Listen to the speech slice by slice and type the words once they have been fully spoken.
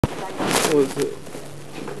was it?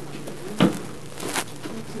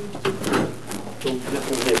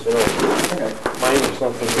 Yes, you know. Okay. My English is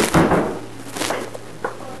not so good.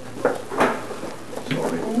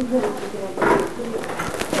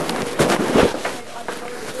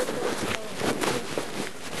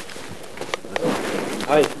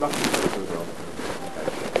 Hi.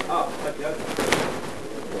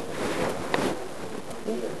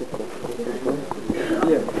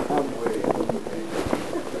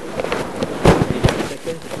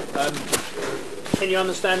 Can you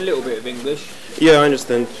understand a little bit of English? Yeah, I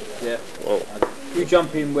understand. Yeah. Well, You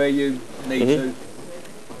jump in where you need to.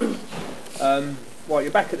 Right,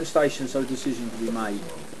 you're back at the station, so a decision to be made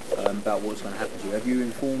about what's going to happen to you. Have you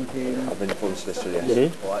informed him? I've been informed the solicitor,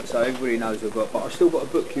 yes. Right, so everybody knows we've got, but I've still got to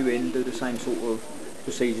book you in, do the same sort of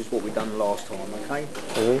procedures what we've done last time, okay?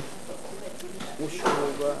 What's your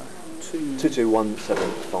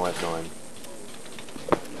 221759.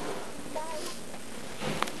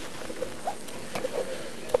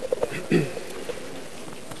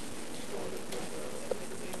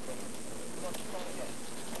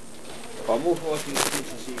 I'm authorising the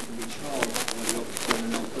petition so you can be charged with the officer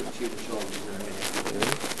and I'll put you the charges in a minute.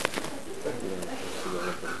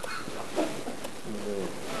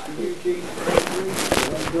 Eugene,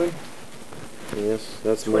 yes,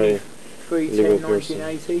 that's my 2310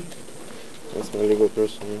 1980. That's my legal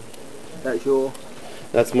person. Yeah. That's your.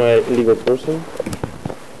 That's my legal person.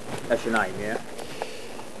 That's your name, yeah.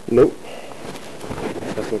 Nope.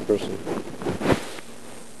 That's my person.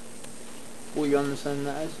 What you understand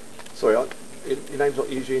that as? Sorry, your name's not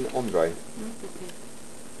Eugene Andre?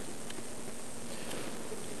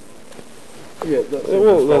 Yeah, that's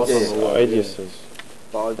what ID says.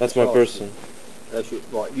 That's my person. That's your,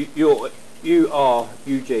 right. You are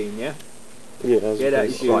Eugene, yeah. Yeah, that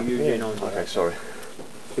is you, right. Eugene Andre. Okay, sorry.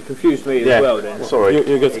 It confused me as well then. Sorry.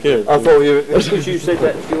 You get scared. I thought you... Because you said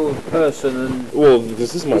that's your person and... Well,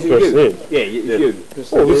 this is my Is it person. you? Yeah, it's you.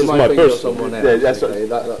 Oh, this is my person. Someone else, Yeah, that's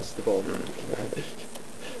that's the problem.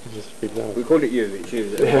 Just speak loud. We call it you, it's you.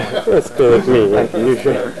 Let's call it me. Like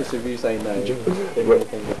usual. Because if you say no, then you'll think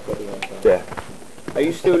you've got the right guy. Yeah. Are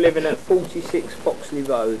you still living at 46 Foxley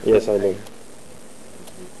Road? Yes, I do.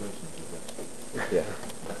 Yeah.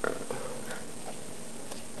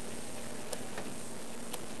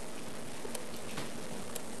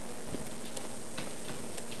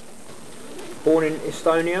 Born in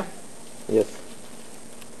Estonia? Yes.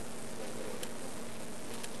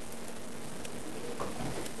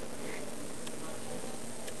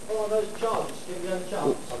 Oh, those charges. Give me those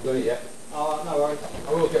charges. I'm doing it yet. Oh, no worries.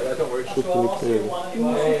 I will get there, don't worry. That's right, I'll see you one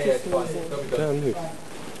anyway. Yeah, it's fine. Don't be done. Damn,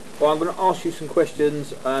 Well, I'm going to ask you some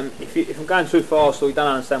questions. If I'm going too fast or you don't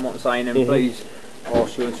understand what I'm saying, then please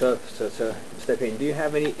ask your interpreter to step in. Do you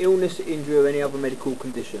have any illness, injury or any other medical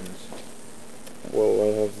conditions? Well, I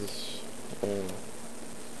have this.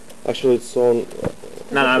 Actually, it's on.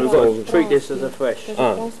 No, we've got to treat this as a fresh.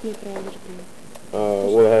 Well, I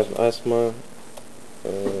have asthma.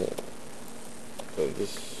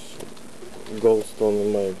 This gallstone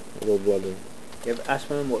in my gallbladder. You have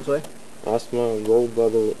asthma and what, sorry? Asthma,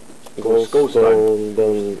 gallbladder, Gallstone.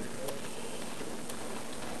 then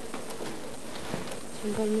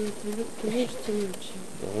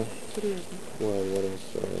what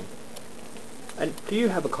else? And do you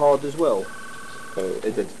have a card as well?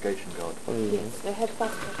 Identification card. Yes, I have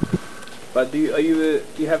passport. But do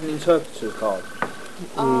you have an interpreter's card?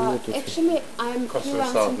 Actually, I'm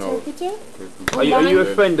freelance interpreter. Are you a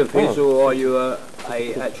friend of his or are you a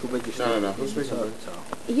actual registered interpreter?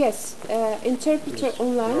 Yes, interpreter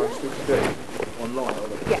online. Online?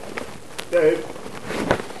 Yeah.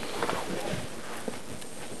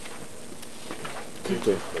 I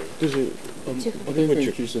don't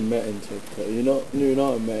think she's a Met interpreter. You're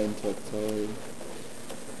not a Met interpreter, are you?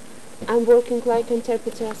 I'm working like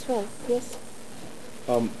interpreter as well, yes.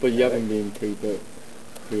 But you haven't been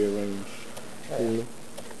pre-arranged.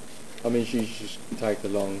 I mean, she's just tagged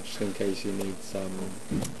along just in case you need some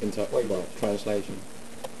translation.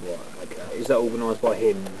 Right, okay. Is that organised by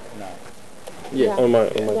him? No. Yeah, on my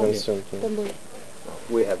consent. Don't worry.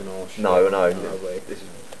 We haven't asked. No.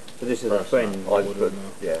 This is a friend.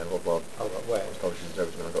 Yeah, well, I was told she's